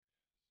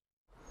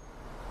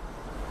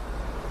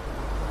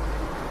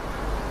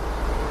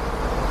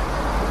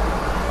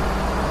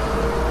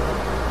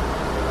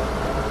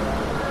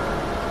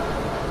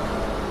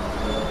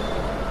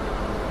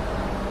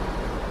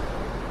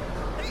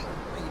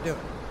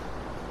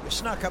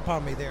snuck up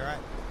on me there.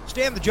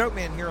 Stan the Joke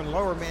Man here in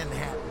Lower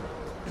Manhattan.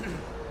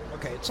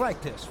 Okay, it's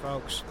like this,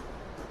 folks.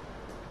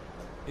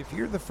 If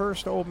you're the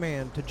first old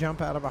man to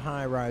jump out of a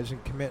high-rise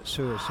and commit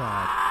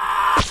suicide,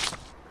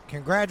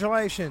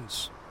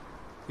 congratulations.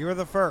 You're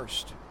the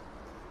first.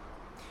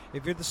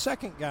 If you're the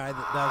second guy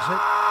that does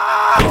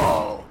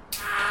it,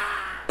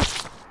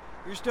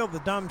 you're still the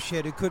dumb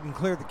shit who couldn't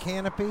clear the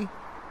canopy,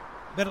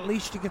 but at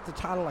least you get the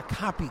title of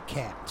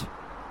copycat.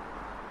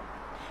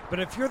 But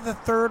if you're the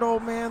third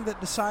old man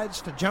that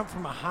decides to jump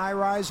from a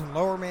high-rise in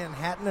Lower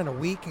Manhattan in a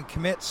week and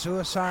commit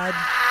suicide,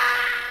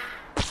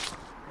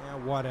 yeah,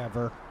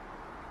 whatever.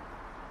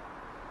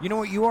 You know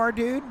what you are,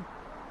 dude?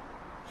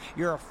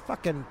 You're a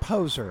fucking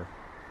poser.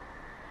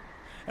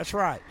 That's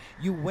right.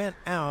 You went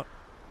out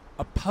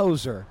a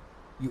poser,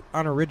 you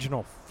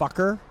unoriginal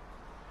fucker.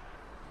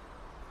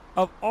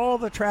 Of all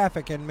the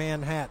traffic in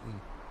Manhattan,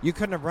 you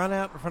couldn't have run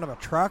out in front of a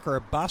truck or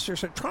a bus or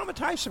something.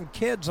 Traumatize some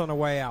kids on the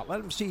way out. Let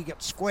them see you get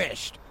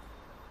squished.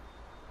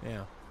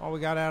 Yeah, all we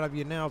got out of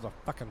you now is a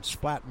fucking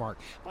splat mark.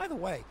 By the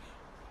way,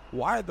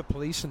 why are the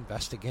police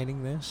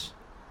investigating this?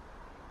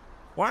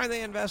 Why are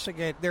they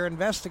investigating? They're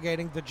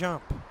investigating the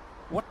jump.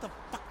 What the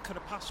fuck could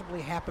have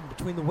possibly happened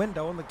between the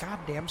window and the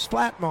goddamn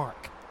splat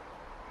mark?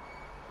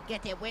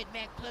 Got that wet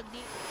Mac plugged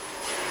in?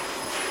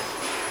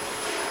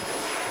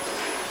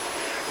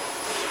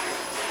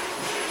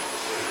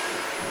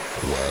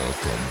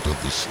 Welcome to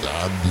the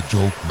Stan the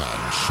Joke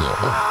Man Show,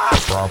 a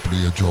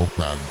property of Joke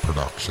Man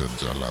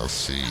Productions,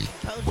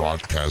 LLC,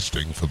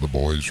 broadcasting from the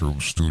Boys Room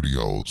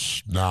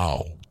Studios.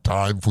 Now,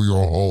 time for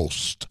your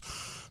host,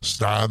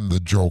 Stan the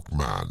Joke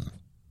Man.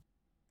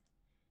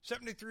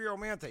 73-year-old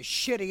man with a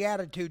shitty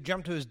attitude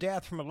jumped to his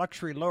death from a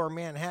luxury Lower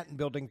Manhattan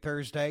building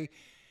Thursday.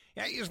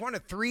 Yeah, he was one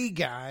of three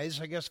guys.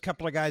 I guess a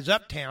couple of guys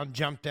uptown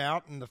jumped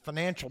out in the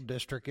financial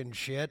district and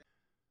shit.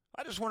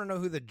 I just want to know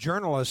who the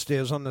journalist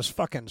is on this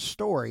fucking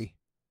story.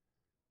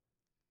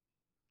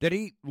 Did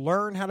he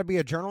learn how to be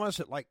a journalist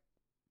at, like,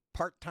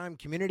 part-time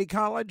community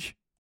college?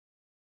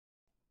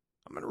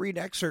 I'm going to read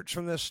excerpts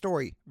from this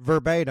story,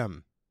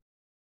 verbatim.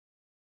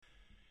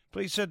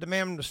 Police said the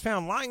man was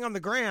found lying on the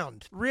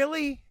ground.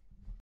 Really?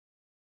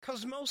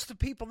 Because most of the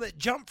people that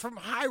jump from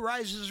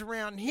high-rises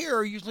around here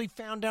are usually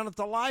found down at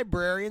the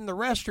library in the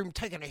restroom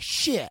taking a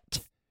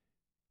shit.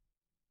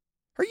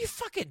 Are you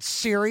fucking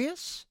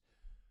serious?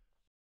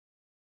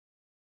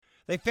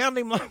 They found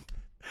him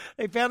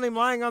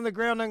lying on the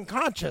ground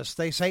unconscious,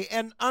 they say,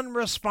 and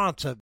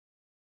unresponsive.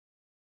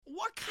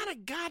 What kind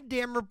of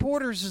goddamn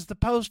reporters is the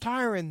Post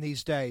hiring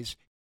these days?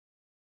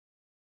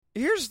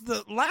 Here's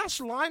the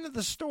last line of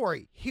the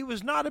story. He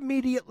was not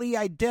immediately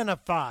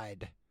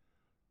identified.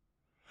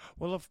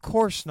 Well, of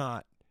course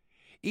not.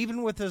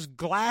 Even with his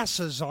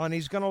glasses on,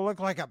 he's going to look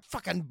like a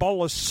fucking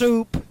bowl of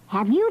soup.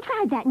 Have you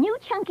tried that new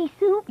chunky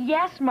soup?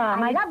 Yes,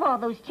 Mom. I love all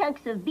those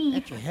chunks of beef.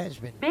 That's your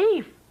husband.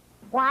 Beef.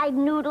 Wide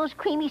noodles,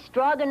 creamy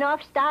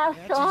stroganoff-style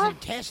That's sauce. his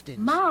intestines.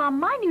 Mom,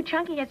 my new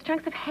chunky has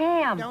chunks of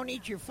ham. Don't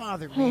eat your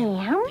father, man.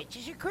 Ham?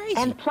 Bitches are crazy.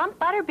 And plump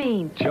butter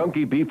beans.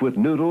 Chunky beef with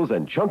noodles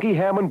and chunky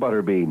ham and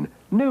butter bean.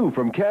 New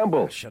from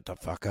Campbell. Shut the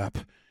fuck up.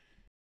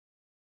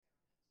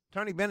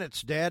 Tony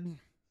Bennett's dead.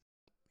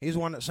 He's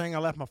the one that sang I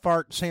Left My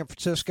Fart in San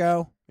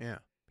Francisco. Yeah,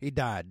 he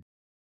died.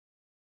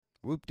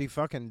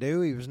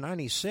 Whoop-de-fucking-do. He was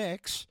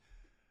 96.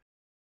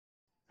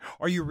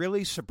 Are you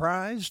really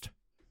surprised?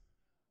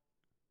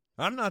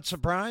 I'm not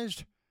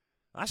surprised.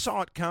 I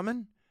saw it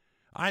coming.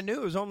 I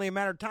knew it was only a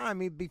matter of time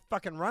he'd be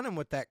fucking running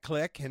with that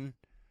clique and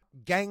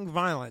gang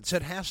violence.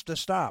 It has to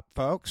stop,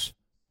 folks.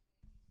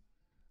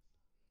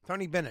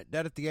 Tony Bennett,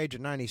 dead at the age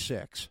of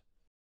 96.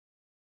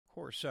 Of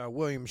course,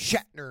 William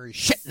Shatner is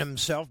shitting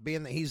himself,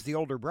 being that he's the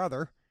older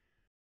brother.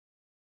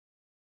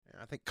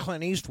 I think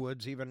Clint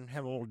Eastwood's even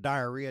having a little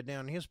diarrhea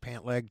down his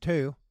pant leg,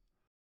 too.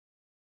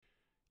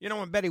 You know,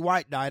 when Betty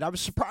White died, I was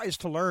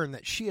surprised to learn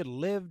that she had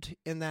lived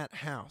in that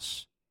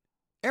house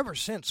ever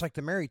since, like,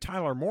 the Mary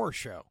Tyler Moore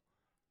show.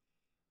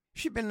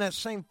 She'd been in that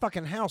same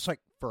fucking house,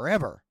 like,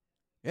 forever.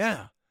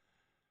 Yeah.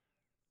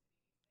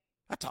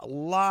 That's a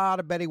lot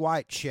of Betty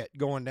White shit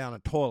going down a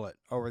toilet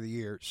over the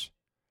years.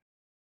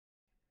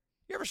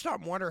 You ever stop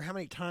and wonder how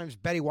many times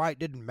Betty White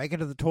didn't make it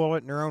to the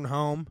toilet in her own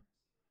home?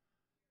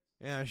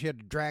 Yeah, she had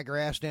to drag her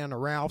ass down to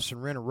Ralph's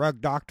and rent a rug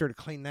doctor to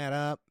clean that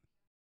up.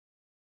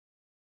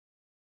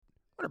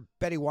 I wonder if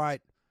Betty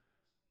White,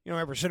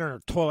 ever sit in her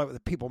toilet with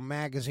the People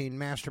magazine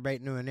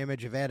masturbating to an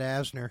image of Ed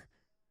Asner.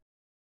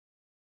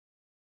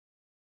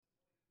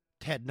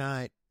 Ted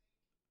Knight.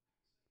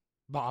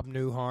 Bob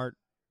Newhart.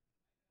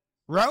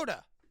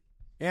 Rhoda.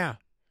 Yeah.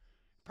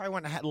 Probably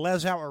went and had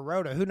Les out with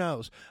Rhoda. Who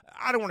knows?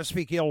 I don't want to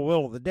speak ill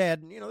will of the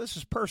dead. This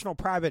is personal,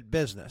 private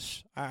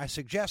business. I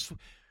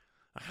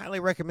highly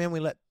recommend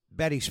we let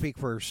Betty speak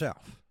for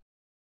herself.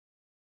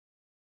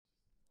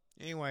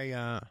 Anyway,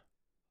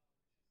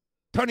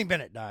 Tony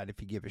Bennett died, if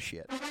you give a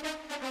shit.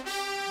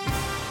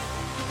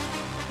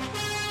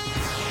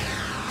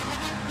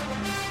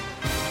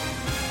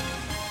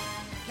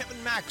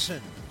 Kevin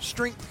Maxson,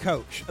 strength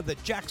coach of the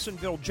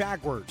Jacksonville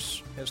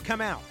Jaguars, has come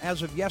out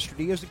as of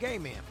yesterday as a gay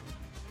man.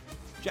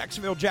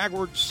 Jacksonville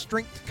Jaguars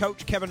strength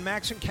coach Kevin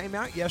Maxson came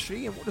out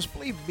yesterday in what is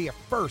believed to be a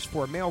first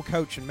for a male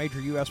coach in major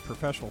U.S.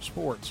 professional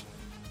sports.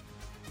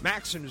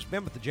 Maxson, who's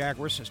been with the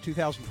Jaguars since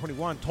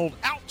 2021, told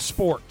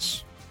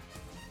Outsports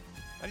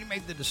that he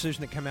made the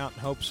decision to come out in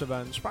hopes of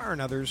inspiring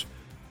others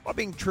while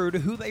being true to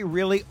who they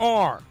really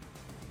are.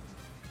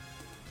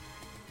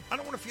 I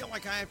don't want to feel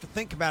like I have to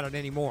think about it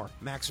anymore,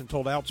 Maxson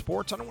told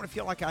Outsports. I don't want to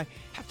feel like I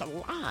have to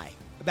lie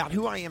about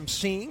who I am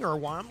seeing or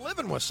why I'm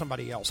living with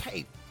somebody else.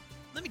 Hey,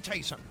 let me tell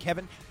you something,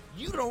 Kevin.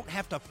 You don't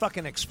have to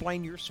fucking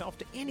explain yourself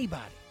to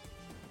anybody.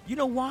 You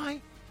know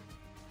why?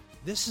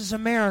 This is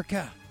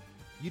America.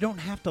 You don't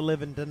have to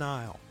live in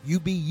denial. You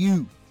be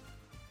you.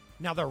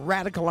 Now, the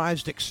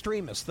radicalized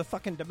extremists, the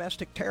fucking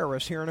domestic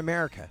terrorists here in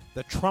America,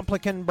 the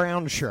Trumplican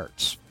brown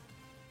shirts,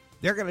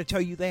 they're going to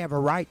tell you they have a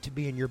right to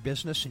be in your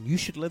business and you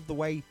should live the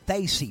way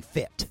they see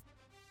fit.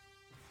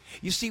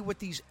 You see, what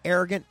these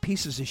arrogant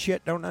pieces of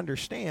shit don't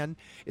understand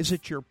is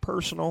it's your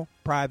personal,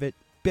 private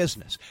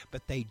business,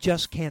 but they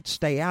just can't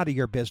stay out of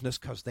your business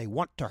because they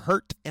want to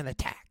hurt and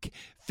attack.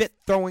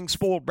 Fit-throwing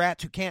spoiled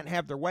brats who can't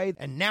have their way,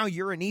 and now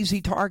you're an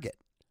easy target.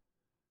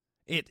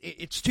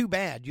 It's too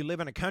bad you live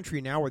in a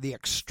country now where the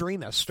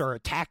extremists are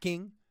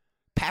attacking,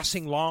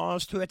 passing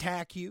laws to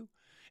attack you,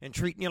 and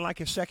treating you like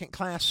a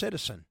second-class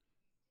citizen.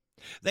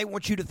 They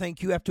want you to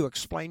think you have to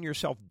explain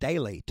yourself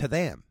daily to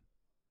them,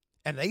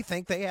 and they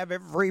think they have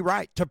every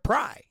right to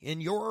pry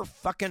in your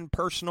fucking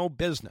personal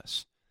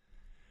business.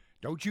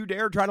 Don't you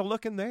dare try to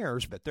look in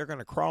theirs, but they're going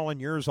to crawl in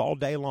yours all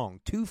day long.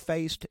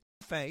 Two-faced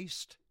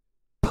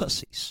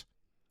pussies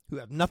who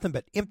have nothing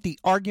but empty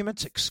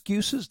arguments,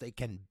 excuses. They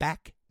can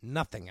back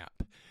nothing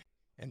up.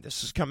 And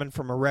this is coming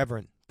from a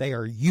reverend. They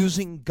are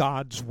using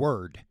God's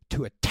word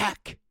to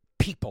attack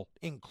people,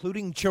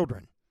 including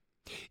children.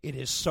 It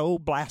is so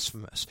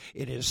blasphemous.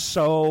 It is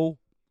so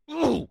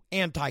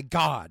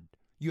anti-God.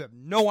 You have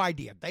no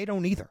idea. They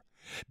don't either,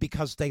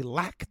 because they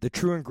lack the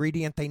true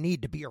ingredient they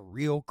need to be a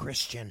real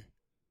Christian.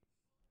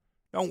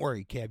 Don't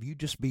worry, Kev, you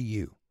just be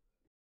you.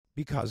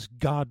 Because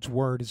God's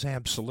word is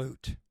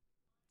absolute.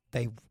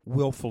 They've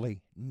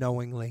willfully,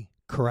 knowingly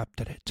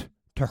corrupted it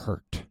to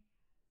hurt.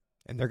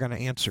 And they're going to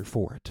answer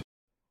for it.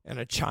 And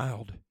a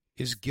child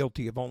is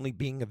guilty of only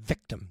being a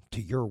victim to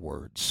your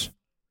words.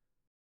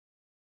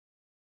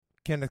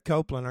 Kenneth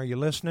Copeland, are you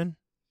listening?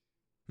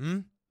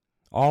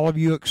 All of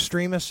you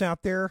extremists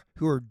out there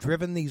who are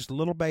driving these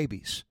little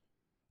babies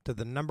to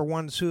the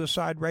 #1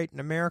 suicide rate in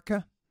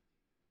America,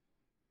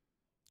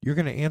 you're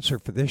going to answer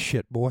for this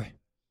shit, boy.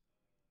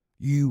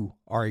 You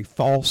are a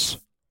false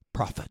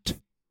prophet.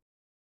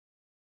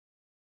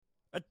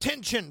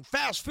 Attention,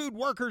 fast food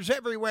workers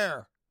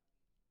everywhere.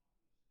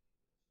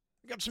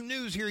 I got some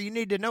news here you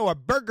need to know. A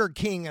Burger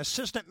King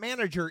assistant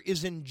manager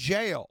is in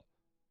jail,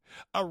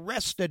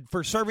 arrested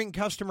for serving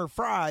customer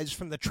fries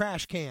from the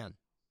trash can.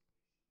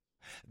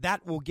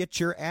 That will get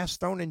your ass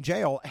thrown in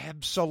jail,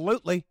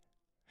 absolutely.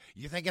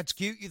 You think it's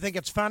cute? You think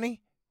it's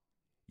funny?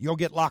 You'll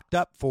get locked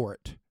up for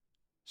it.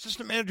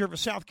 Assistant manager of a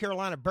South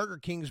Carolina Burger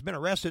King has been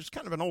arrested. It's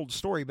kind of an old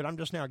story, but I'm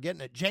just now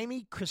getting it.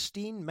 Jamie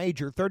Christine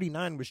Major,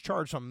 39, was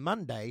charged on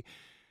Monday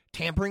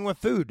tampering with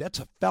food. That's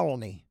a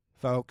felony,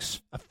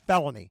 folks, a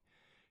felony.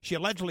 She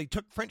allegedly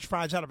took French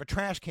fries out of a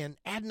trash can,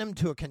 adding them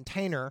to a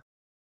container,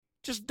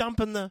 just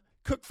dumping the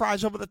cooked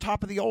fries over the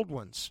top of the old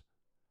ones.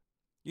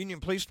 Union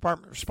Police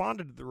Department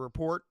responded to the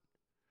report.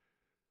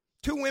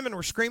 2 women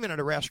were screaming at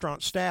a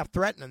restaurant staff,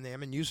 threatening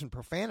them and using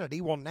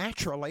profanity. Well,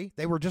 naturally,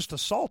 they were just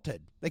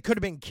assaulted. They could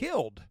have been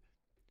killed.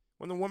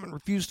 When the woman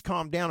refused to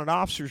calm down at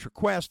officers'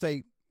 request,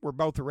 they were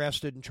both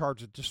arrested and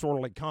charged with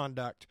disorderly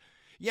conduct.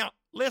 Yeah,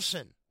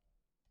 listen,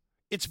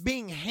 it's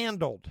being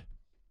handled.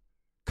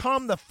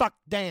 Calm the fuck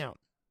down.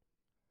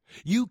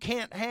 You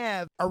can't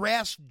have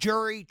arrest,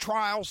 jury,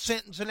 trial,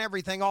 sentence, and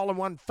everything all in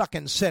one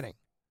fucking sitting.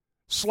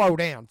 Slow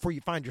down before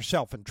you find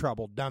yourself in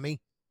trouble,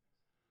 dummy.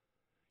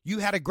 You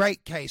had a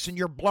great case, and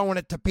you're blowing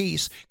it to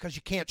pieces because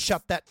you can't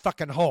shut that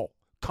fucking hole.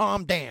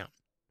 Calm down.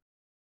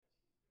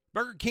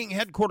 Burger King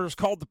headquarters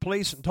called the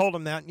police and told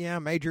them that,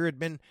 Major had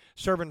been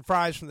serving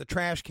fries from the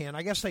trash can.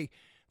 I guess they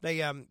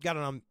got it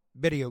on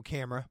video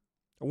camera.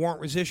 A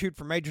warrant was issued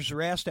for Major's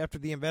arrest after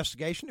the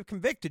investigation. If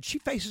convicted, she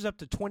faces up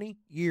to 20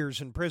 years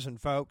in prison,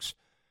 folks.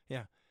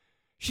 Yeah.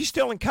 She's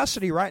still in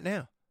custody right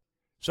now.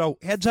 So,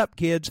 heads up,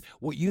 kids.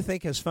 What you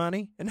think is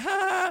funny and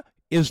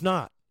is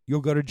not.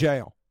 You'll go to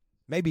jail.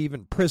 Maybe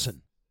even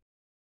prison.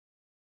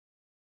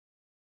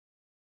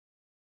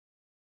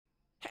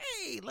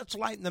 Hey, let's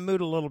lighten the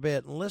mood a little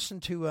bit and listen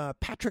to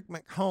Patrick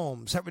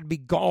McHolmes. That would be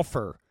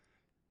golfer.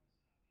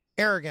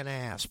 Arrogant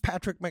ass.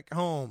 Patrick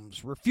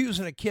McHolmes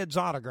refusing a kid's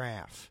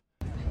autograph.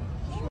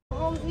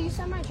 Will you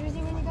sign my jersey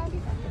when you got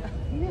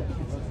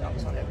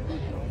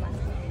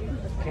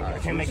I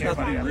can't make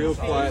everybody happy. Real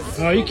quiet.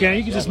 Oh, you can't.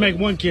 You can just make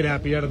one kid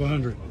happy out of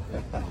 100.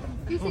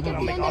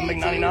 I'll make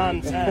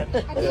 99 sad.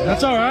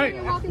 That's all right.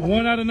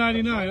 1 out of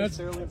 99. That's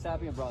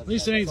at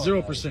least it ain't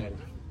 0%.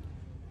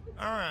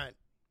 All right.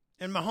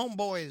 In my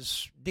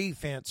homeboy's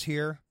defense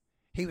here,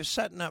 he was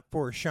setting up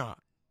for a shot.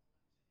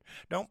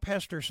 Don't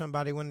pester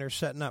somebody when they're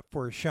setting up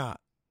for a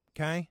shot,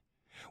 okay?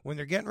 When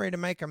they're getting ready to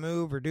make a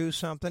move or do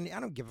something, I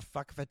don't give a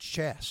fuck if it's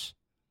chess.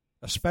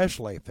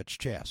 Especially if it's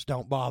chess.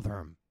 Don't bother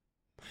them.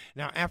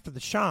 Now, after the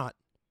shot,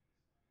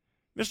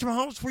 Mr.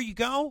 Mahomes, before you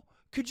go,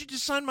 could you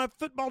just sign my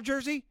football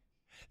jersey?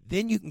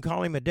 Then you can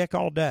call him a dick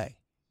all day.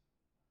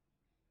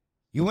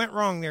 You went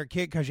wrong there,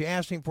 kid, because you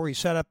asked him before he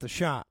set up the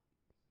shot.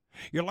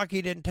 You're lucky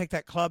he didn't take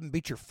that club and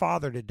beat your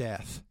father to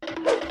death.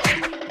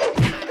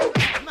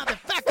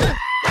 Motherfucker!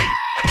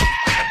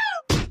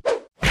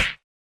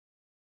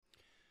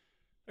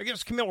 I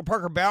guess Camillar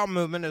Parker Bowel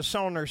Movement is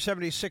celebrating their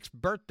 76th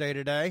birthday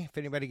today, if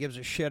anybody gives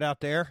a shit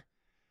out there.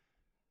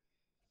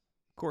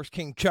 Of course,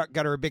 King Chuck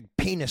got her a big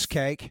penis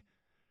cake.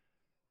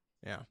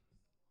 Yeah.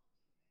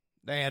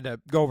 They had to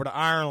go over to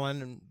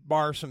Ireland and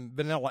borrow some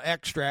vanilla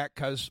extract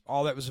because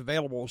all that was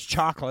available was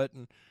chocolate.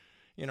 And,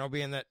 you know,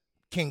 being that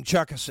King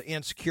Chuck is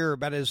insecure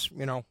about his,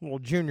 you know, little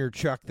junior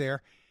Chuck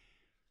there,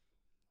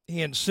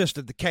 he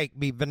insisted the cake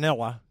be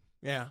vanilla.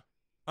 Yeah.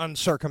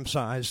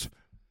 Uncircumcised.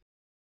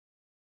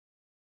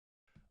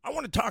 I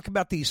want to talk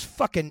about these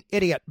fucking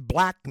idiot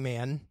black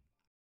men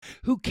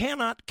who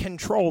cannot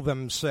control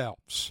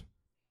themselves.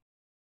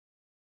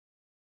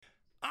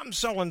 I'm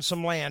selling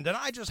some land, and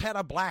I just had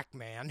a black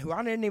man who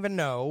I didn't even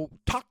know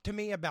talk to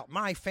me about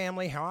my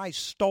family, how I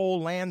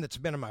stole land that's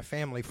been in my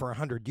family for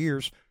 100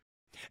 years.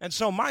 And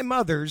so my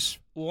mother's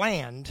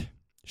land,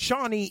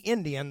 Shawnee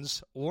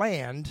Indians'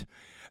 land,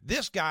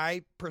 this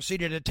guy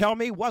proceeded to tell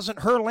me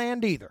wasn't her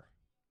land either.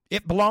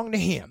 It belonged to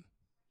him.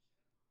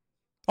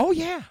 Oh,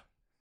 yeah.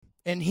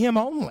 And him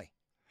only.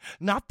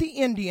 Not the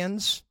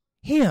Indians,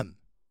 him.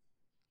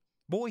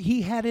 Boy,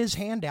 he had his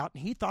hand out,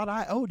 and he thought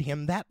I owed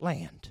him that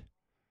land.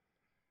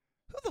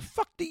 Who the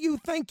fuck do you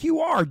think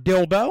you are,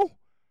 dildo?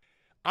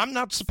 I'm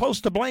not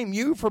supposed to blame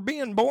you for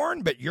being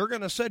born, but you're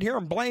going to sit here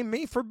and blame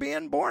me for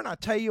being born? I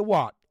tell you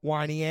what,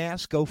 whiny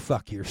ass, go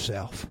fuck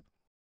yourself.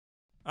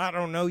 I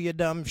don't know, you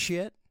dumb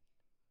shit.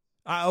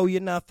 I owe you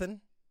nothing.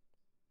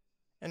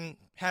 And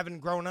having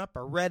grown up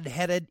a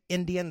red-headed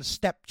Indian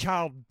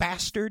stepchild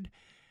bastard,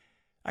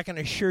 I can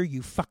assure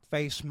you,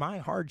 fuckface, my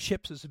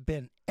hardships has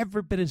been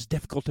every bit as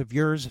difficult of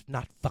yours, if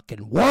not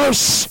fucking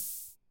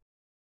worse.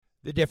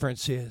 The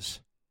difference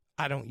is,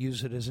 I don't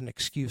use it as an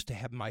excuse to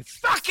have my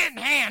fucking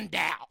hand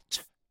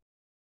out.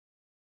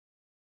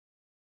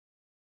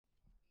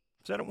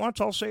 Said it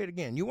once, I'll say it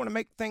again. You want to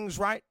make things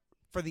right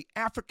for the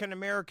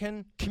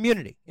African-American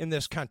community in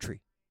this country.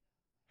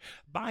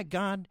 By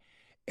God,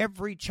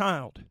 every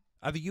child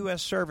of a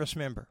U.S. service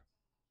member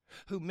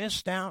who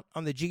missed out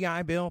on the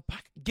GI Bill,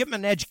 give them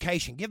an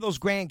education. Give those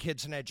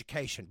grandkids an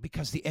education,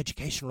 because the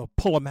education will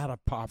pull them out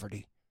of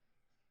poverty.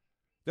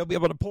 They'll be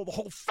able to pull the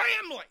whole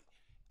family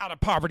out of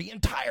poverty.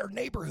 Entire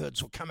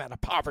neighborhoods will come out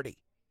of poverty.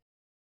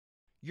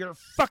 You're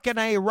fucking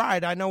A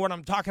right. I know what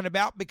I'm talking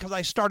about, because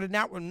I started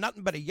out with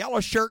nothing but a yellow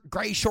shirt,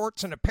 gray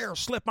shorts, and a pair of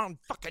slip-on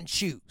fucking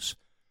shoes.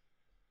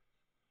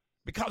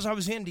 Because I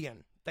was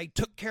Indian, they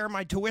took care of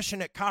my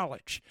tuition at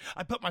college.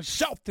 I put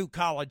myself through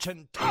college,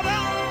 and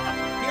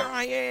ta-da! Here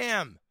I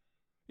am.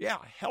 Yeah,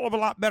 a hell of a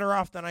lot better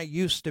off than I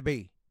used to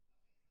be.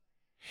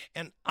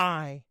 And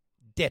I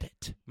did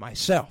it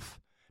myself.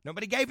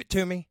 Nobody gave it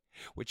to me,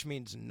 which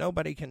means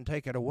nobody can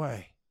take it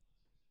away.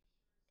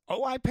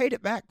 Oh, I paid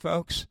it back,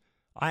 folks.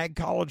 I had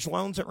college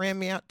loans that ran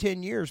me out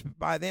 10 years, but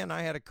by then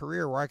I had a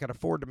career where I could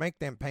afford to make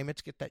them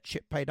payments, get that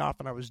shit paid off,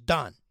 and I was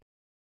done.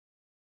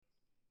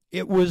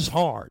 It was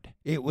hard.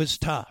 It was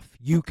tough.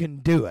 You can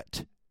do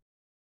it.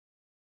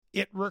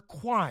 It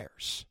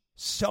requires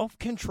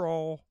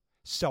self-control,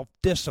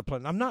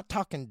 self-discipline. I'm not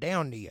talking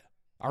down to you.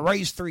 I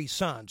raised 3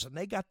 sons, and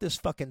they got this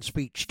fucking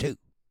speech too.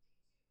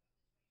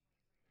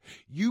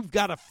 You've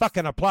got to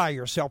fucking apply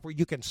yourself where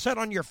you can sit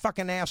on your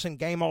fucking ass and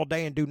game all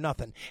day and do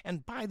nothing.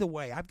 And by the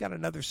way, I've got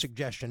another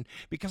suggestion,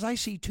 because I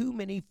see too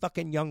many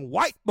fucking young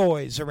white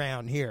boys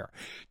around here.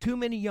 Too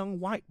many young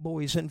white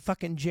boys in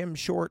fucking gym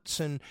shorts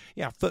and,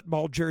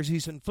 football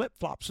jerseys and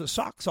flip-flops with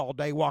socks all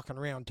day walking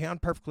around town,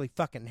 perfectly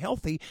fucking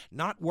healthy,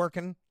 not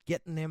working,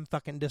 getting them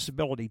fucking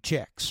disability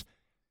checks.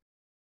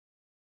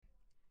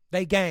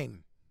 They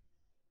game.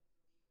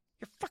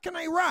 You're fucking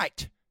A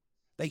right.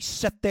 They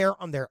sit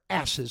there on their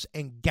asses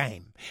and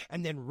game,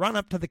 and then run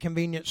up to the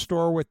convenience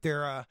store with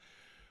their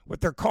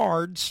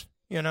cards,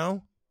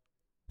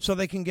 so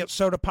they can get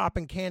soda pop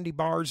and candy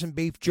bars and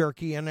beef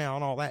jerky and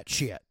all that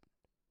shit.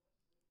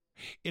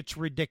 It's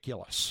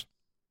ridiculous.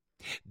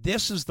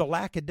 This is the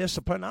lack of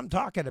discipline I'm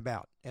talking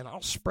about, and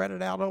I'll spread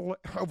it out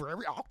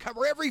I'll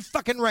cover every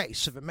fucking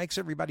race if it makes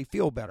everybody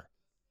feel better.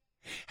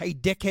 Hey,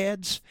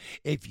 dickheads,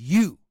 if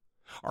you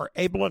are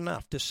able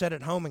enough to sit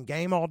at home and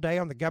game all day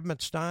on the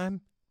government's dime,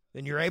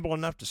 then you're able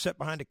enough to sit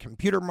behind a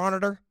computer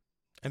monitor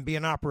and be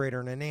an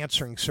operator in an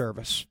answering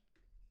service.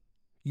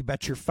 You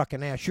bet your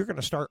fucking ass you're going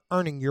to start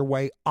earning your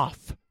way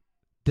off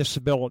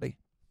disability.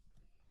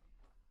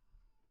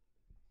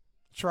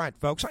 That's right,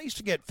 folks. I used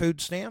to get food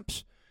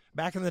stamps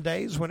back in the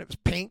days when it was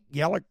pink,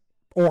 yellow,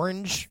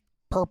 orange,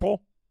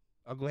 purple,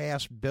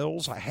 ugly-ass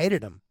bills. I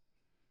hated them.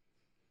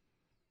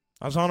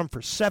 I was on them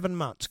for 7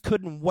 months.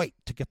 Couldn't wait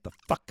to get the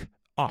fuck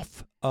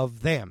off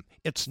of them.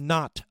 It's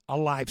not a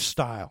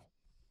lifestyle.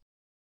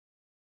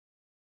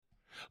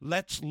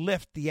 Let's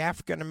lift the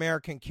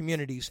African-American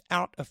communities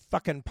out of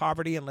fucking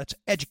poverty, and let's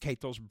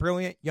educate those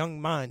brilliant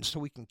young minds so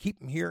we can keep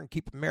them here and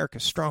keep America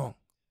strong.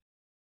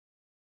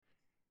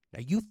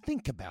 Now, you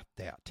think about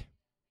that.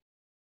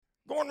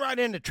 Going right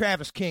into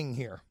Travis King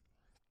here.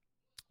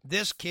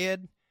 This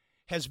kid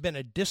has been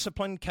a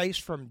discipline case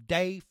from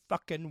day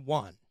fucking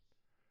one.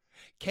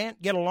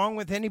 Can't get along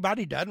with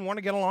anybody, doesn't want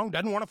to get along,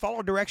 doesn't want to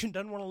follow direction,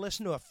 doesn't want to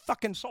listen to a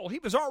fucking soul. He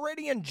was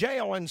already in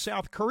jail in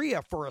South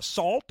Korea for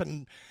assault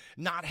and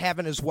not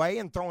having his way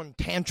and throwing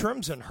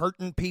tantrums and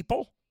hurting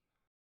people.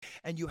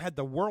 And you had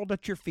the world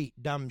at your feet,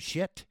 dumb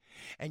shit,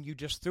 and you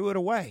just threw it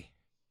away.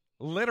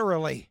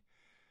 Literally.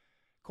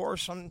 Of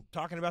course, I'm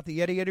talking about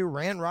the idiot who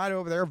ran right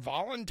over there,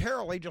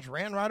 voluntarily just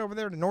ran right over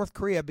there to North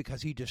Korea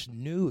because he just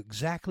knew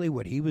exactly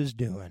what he was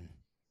doing.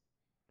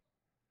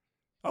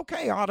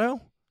 Okay,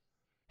 Otto.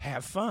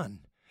 Have fun.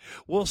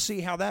 We'll see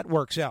how that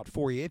works out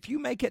for you. If you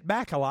make it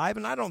back alive,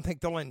 and I don't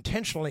think they'll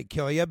intentionally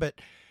kill you, but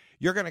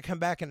you're going to come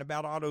back in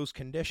about Otto's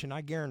condition,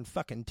 I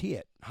guarantee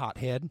it,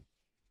 hothead.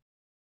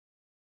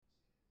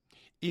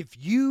 If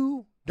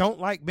you don't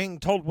like being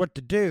told what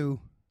to do,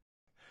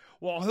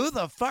 well, who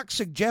the fuck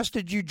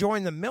suggested you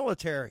join the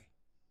military?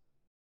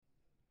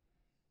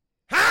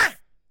 Huh?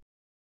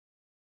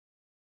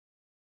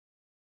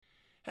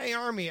 Hey,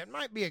 Army, it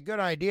might be a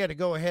good idea to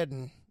go ahead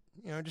and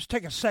just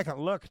take a second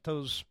look at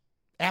those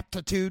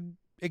aptitude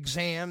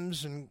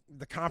exams and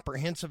the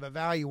comprehensive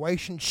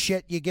evaluation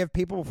shit you give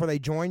people before they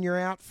join your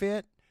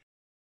outfit.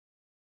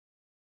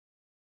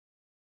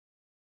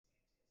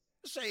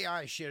 This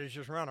AI shit is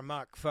just run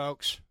amok,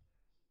 folks.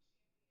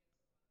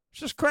 It's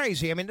just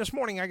crazy. I mean, this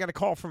morning I got a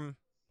call from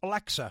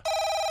Alexa.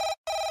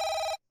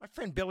 My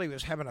friend Billy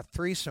was having a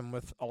threesome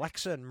with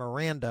Alexa and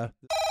Miranda.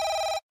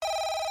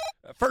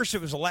 At first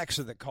it was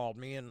Alexa that called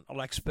me, and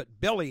Alexa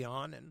put Billy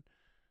on, and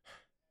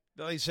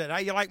Billy said, "How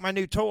you like my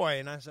new toy?"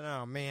 And I said,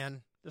 "Oh,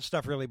 man, this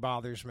stuff really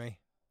bothers me."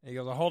 And he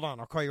goes, "Well, hold on,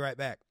 I'll call you right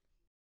back."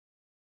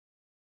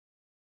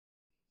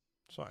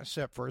 So I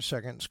sat for a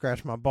second,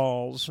 scratched my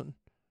balls, and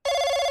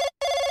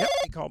yep,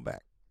 he called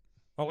back.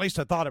 Well, at least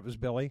I thought it was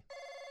Billy.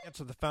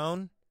 Answer the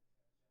phone.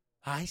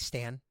 "Hi,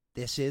 Stan.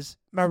 This is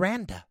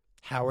Miranda.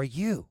 How are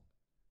you?"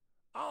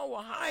 "Oh,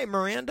 well, hi,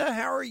 Miranda.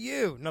 How are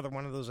you?" Another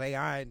one of those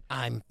AI.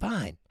 "I'm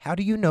fine. How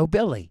do you know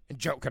Billy?" And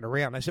joking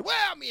around, I said,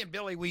 "Well, me and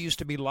Billy, we used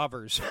to be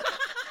lovers."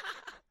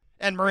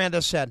 And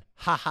Miranda said,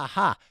 "Ha, ha,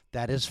 ha.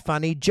 That is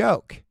funny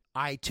joke.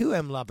 I, too,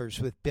 am lovers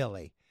with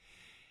Billy.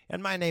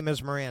 And my name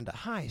is Miranda."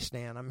 "Hi,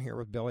 Stan. I'm here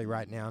with Billy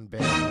right now in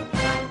bed."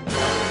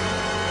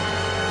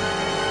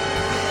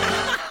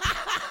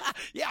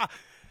 Yeah,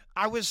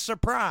 I was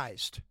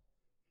surprised.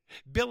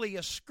 Billy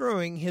is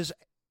screwing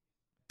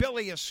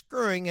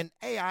an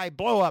AI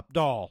blow-up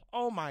doll.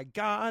 Oh, my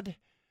God.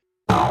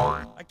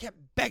 I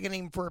kept begging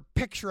him for a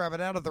picture of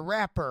it out of the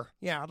wrapper.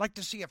 Yeah, I'd like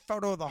to see a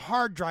photo of the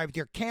hard drive with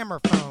your camera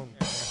phone.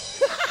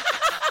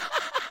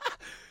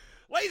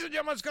 Ladies and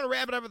gentlemen, it's going to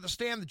wrap it up with the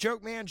Stan the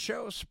Joke Man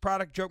Show. It's a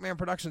product, Joke Man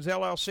Productions,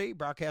 LLC,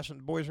 broadcasting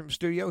the Boys Room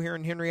Studio here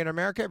in Henrietta,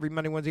 America, every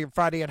Monday, Wednesday, and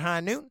Friday at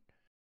high noon.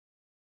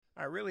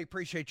 I really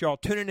appreciate y'all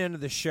tuning into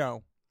the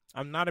show.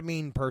 I'm not a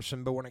mean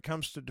person, but when it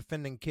comes to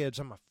defending kids,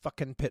 I'm a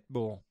fucking pit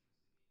bull.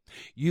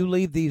 You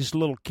leave these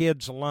little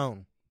kids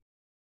alone.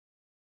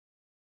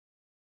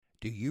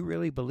 Do you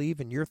really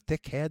believe in your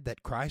thick head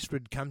that Christ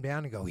would come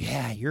down and go,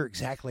 "Yeah, you're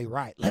exactly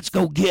right. Let's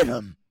go get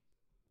him"?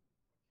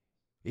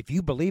 If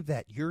you believe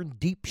that, you're in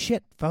deep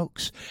shit,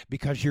 folks,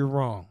 because you're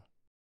wrong.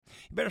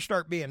 You better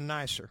start being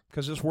nicer,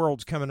 because this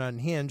world's coming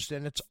unhinged,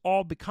 and it's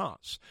all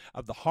because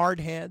of the hard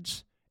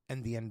heads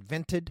and the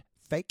invented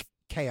fake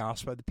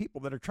chaos by the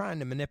people that are trying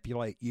to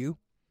manipulate you.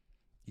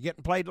 You're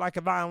getting played like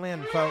a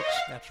violin, folks.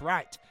 That's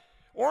right.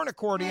 Or an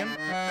accordion.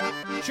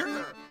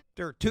 Sure.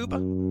 Or a tuba.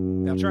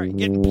 That's right.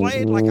 Getting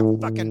played like a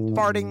fucking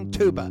farting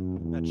tuba.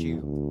 That's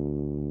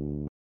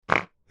you.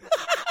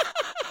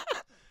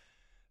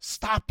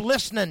 Stop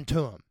listening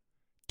to them.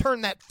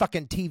 Turn that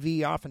fucking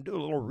TV off and do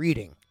a little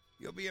reading.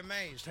 You'll be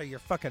amazed how your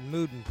fucking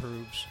mood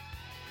improves.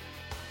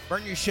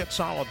 Burn your shit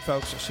solid,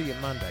 folks. I'll see you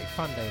Monday.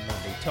 Fun day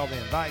Monday. Till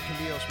then, bye, con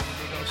Dios,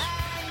 amigos.